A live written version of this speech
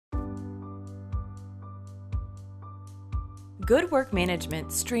Good work management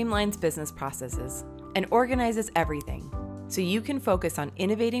streamlines business processes and organizes everything, so you can focus on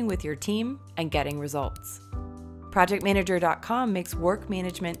innovating with your team and getting results. ProjectManager.com makes work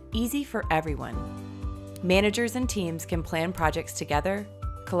management easy for everyone. Managers and teams can plan projects together,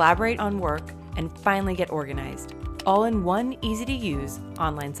 collaborate on work, and finally get organized, all in one easy-to-use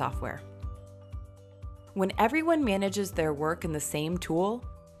online software. When everyone manages their work in the same tool,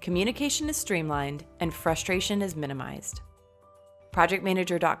 communication is streamlined and frustration is minimized.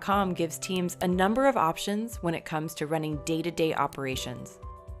 ProjectManager.com gives teams a number of options when it comes to running day-to-day operations,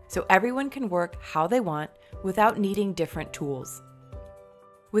 so everyone can work how they want without needing different tools.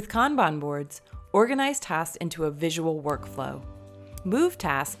 With Kanban boards, organize tasks into a visual workflow. Move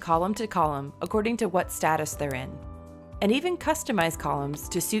tasks column to column according to what status they're in, and even customize columns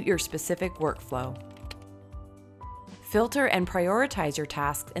to suit your specific workflow. Filter and prioritize your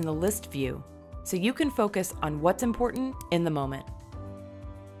tasks in the list view, so you can focus on what's important in the moment.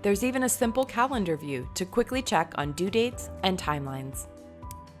 There's even a simple calendar view to quickly check on due dates and timelines.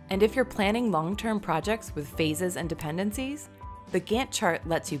 And if you're planning long-term projects with phases and dependencies, the Gantt chart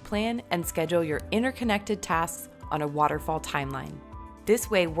lets you plan and schedule your interconnected tasks on a waterfall timeline.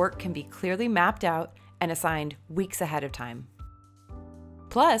 This way, work can be clearly mapped out and assigned weeks ahead of time.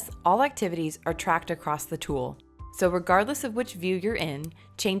 Plus, all activities are tracked across the tool, so regardless of which view you're in,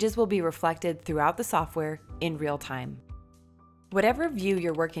 changes will be reflected throughout the software in real time. Whatever view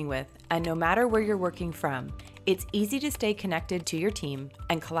you're working with, and no matter where you're working from, it's easy to stay connected to your team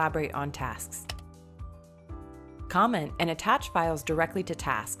and collaborate on tasks. Comment and attach files directly to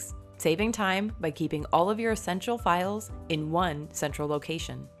tasks, saving time by keeping all of your essential files in one central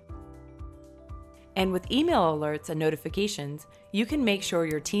location. And with email alerts and notifications, you can make sure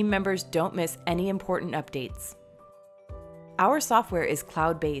your team members don't miss any important updates. Our software is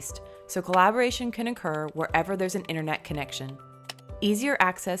cloud-based, so collaboration can occur wherever there's an internet connection. Easier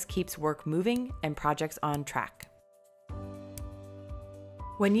access keeps work moving and projects on track.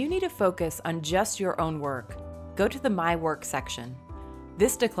 When you need to focus on just your own work, go to the My Work section.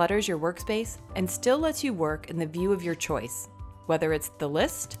 This declutters your workspace and still lets you work in the view of your choice, whether it's the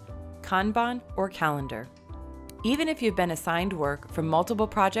list, Kanban, or calendar. Even if you've been assigned work from multiple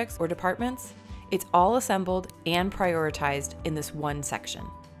projects or departments, it's all assembled and prioritized in this one section.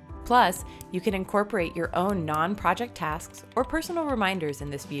 Plus, you can incorporate your own non-project tasks or personal reminders in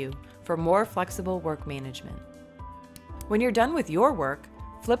this view for more flexible work management. When you're done with your work,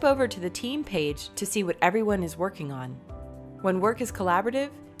 flip over to the team page to see what everyone is working on. When work is collaborative,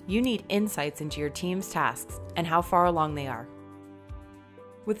 you need insights into your team's tasks and how far along they are.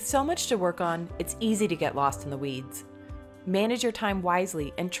 With so much to work on, it's easy to get lost in the weeds. Manage your time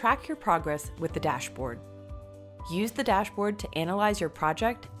wisely and track your progress with the dashboard. Use the dashboard to analyze your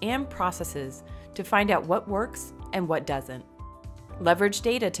project and processes to find out what works and what doesn't. Leverage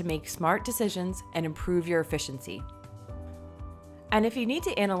data to make smart decisions and improve your efficiency. And if you need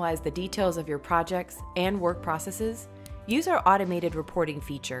to analyze the details of your projects and work processes, use our automated reporting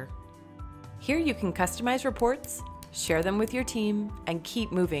feature. Here you can customize reports, share them with your team, and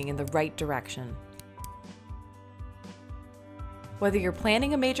keep moving in the right direction. Whether you're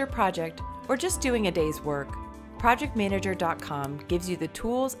planning a major project or just doing a day's work, ProjectManager.com gives you the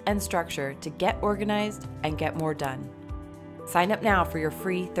tools and structure to get organized and get more done. Sign up now for your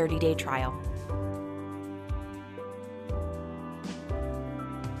free 30-day trial.